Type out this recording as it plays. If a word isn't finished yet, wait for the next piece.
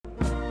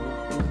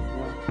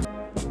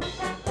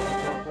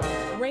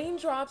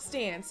Raindrops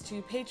dance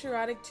to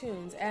patriotic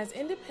tunes as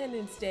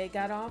Independence Day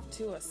got off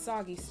to a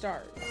soggy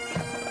start.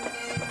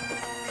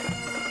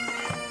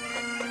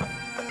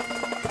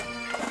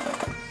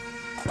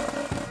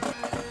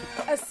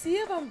 A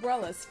sea of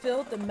umbrellas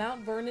filled the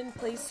Mount Vernon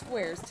Place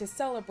squares to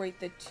celebrate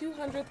the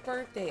 200th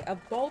birthday of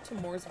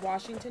Baltimore's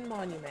Washington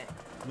Monument.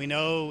 We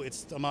know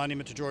it's a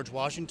monument to George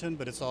Washington,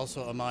 but it's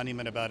also a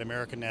monument about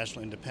American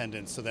national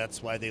independence, so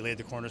that's why they laid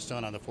the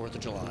cornerstone on the 4th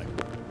of July.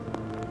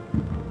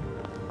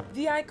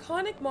 The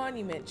iconic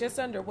monument just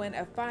underwent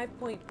a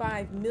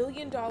 $5.5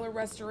 million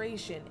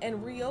restoration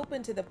and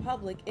reopened to the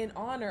public in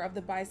honor of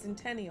the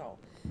bicentennial.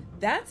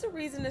 That's a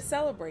reason to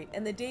celebrate,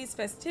 and the day's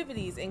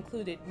festivities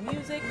included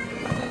music,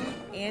 food,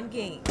 and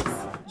games.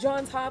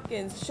 Johns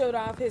Hopkins showed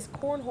off his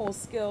cornhole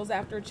skills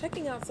after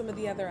checking out some of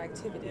the other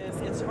activities.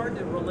 It's hard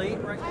to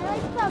relate right now. I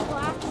like the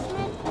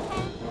blacksmith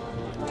tent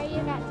where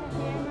you got to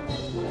hammer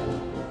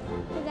everything,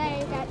 because then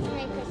you got to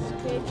make a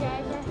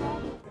screwdriver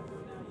head.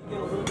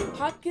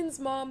 Hopkins'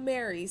 mom,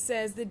 Mary,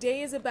 says the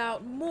day is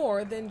about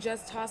more than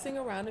just tossing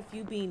around a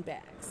few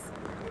beanbags.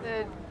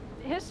 The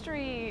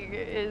history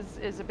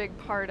is a big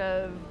part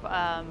of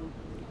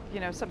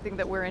something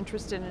that we're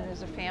interested in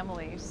as a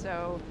family.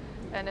 So,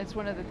 and it's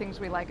one of the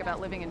things we like about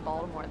living in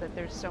Baltimore, that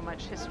there's so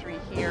much history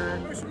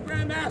here.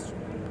 Grandmaster,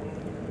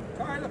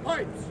 tie the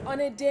pipes.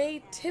 On a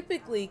day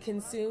typically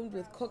consumed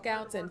with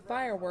cookouts and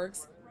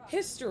fireworks,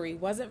 history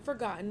wasn't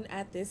forgotten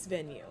at this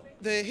venue.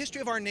 The history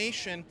of our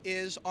nation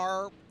is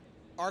our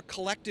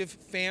collective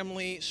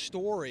family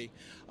story.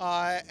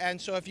 And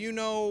so if you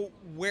know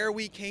where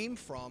we came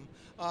from,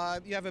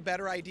 you have a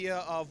better idea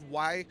of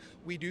why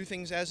we do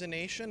things as a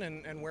nation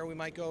and where we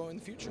might go in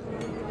the future.